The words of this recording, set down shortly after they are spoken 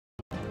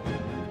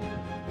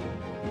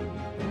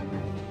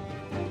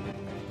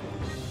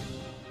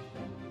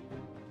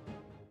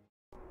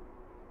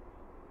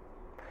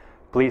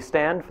Please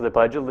stand for the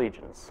Pledge of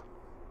Allegiance.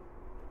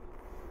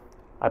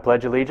 I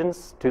pledge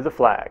allegiance to the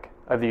flag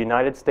of the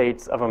United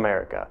States of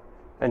America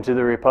and to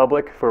the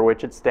republic for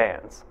which it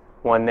stands,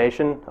 one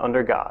nation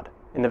under God,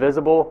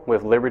 indivisible,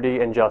 with liberty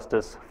and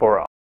justice for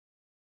all.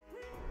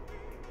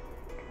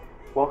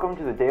 Welcome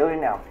to the Daily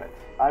Announcements.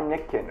 I'm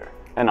Nick Kinder.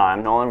 And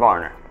I'm Nolan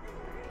Varner.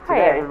 Hi,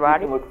 Today,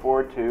 everybody. you can look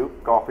forward to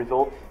golf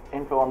results,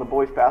 info on the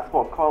boys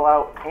basketball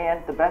call-out,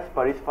 and the Best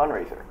Buddies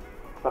fundraiser.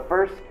 But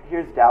first,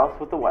 here's Dallas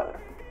with the weather.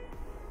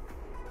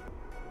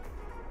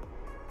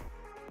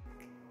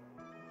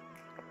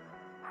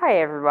 Hi,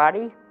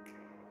 everybody.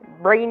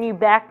 Bringing you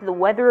back to the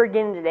weather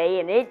again today,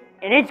 and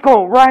it's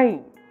gonna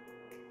rain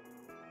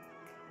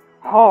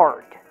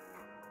hard.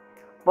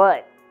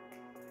 But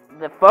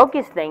the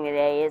focus thing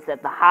today is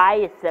that the high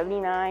is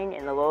 79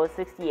 and the low is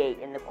 68,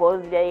 and the quote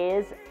of the day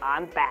is,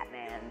 "I'm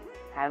Batman."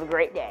 Have a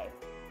great day.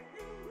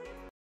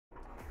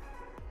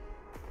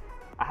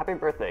 A happy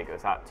birthday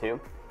goes out to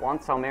Juan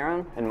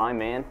Salmeron and my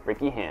man,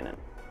 Ricky Hannon.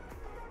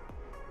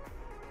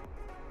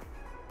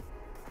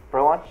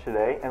 For lunch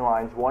today, in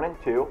lines 1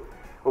 and 2,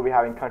 we'll be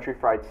having country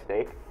fried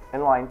steak.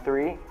 In line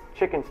 3,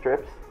 chicken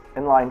strips.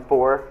 In line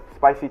 4,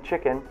 spicy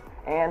chicken.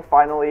 And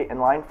finally,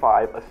 in line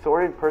 5,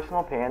 assorted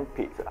personal pan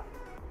pizza.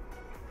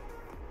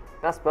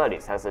 Best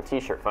Buddies has a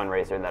t-shirt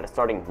fundraiser that is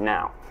starting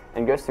now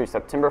and goes through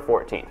September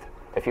 14th.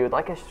 If you would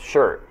like a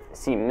shirt,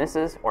 see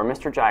Mrs. or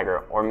Mr.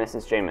 Jagger or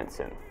Mrs.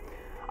 Jamison.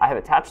 I have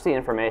attached the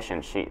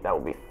information sheet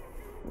that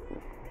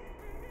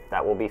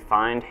will be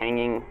found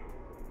hanging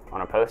on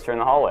a poster in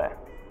the hallway.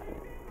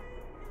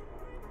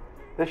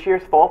 This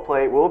year's fall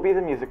play will be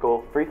the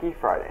musical Freaky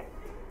Friday.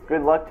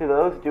 Good luck to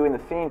those doing the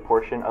singing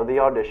portion of the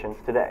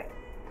auditions today.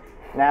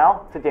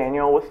 Now to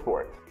Daniel with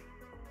sports.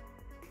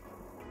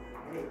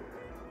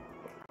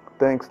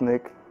 Thanks,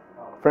 Nick.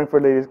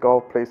 Frankfurt Ladies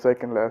Golf placed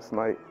second last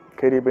night.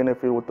 Katie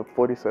Benefield with the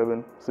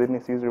 47, Sydney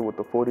Caesar with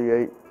the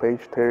 48,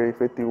 Paige Terry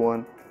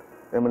 51,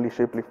 Emily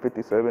Shipley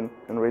 57,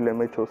 and Raylan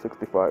Mitchell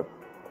 65.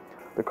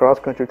 The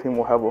cross-country team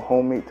will have a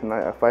home meet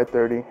tonight at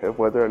 5:30 if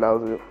weather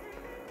allows it.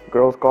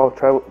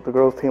 The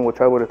girls team will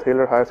travel to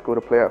Taylor High School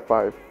to play at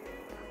 5.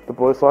 The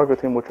boys soccer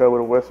team will travel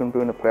to Western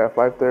Boone to play at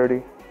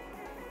 5:30.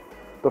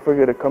 Don't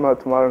forget to come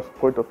out tomorrow and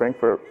support the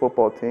Frankfurt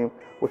football team,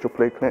 which will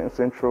play Clinton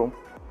Central,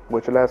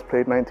 which last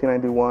played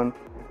 1991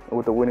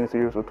 with the winning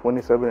series of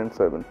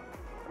 27-7.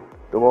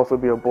 There will also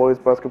be a boys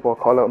basketball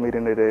call-out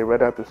meeting today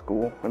right after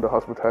school in the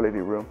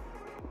hospitality room.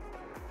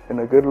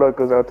 And a good luck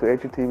goes out to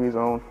HDTV's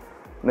own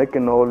Nick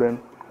and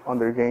Nolan on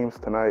their games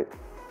tonight,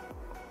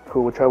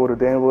 who will travel to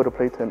Danville to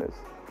play tennis.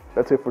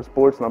 That's it for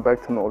sports, now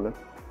back to Nolan.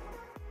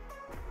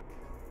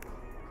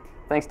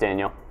 Thanks,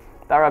 Daniel.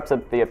 That wraps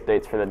up the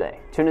updates for the day.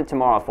 Tune in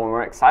tomorrow for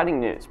more exciting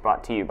news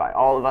brought to you by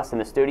all of us in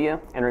the studio.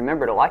 And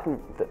remember to like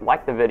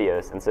the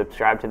videos and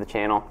subscribe to the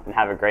channel, and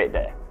have a great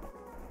day.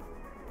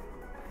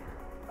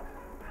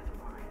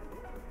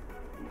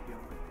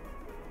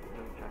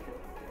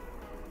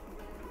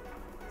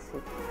 That's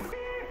fine.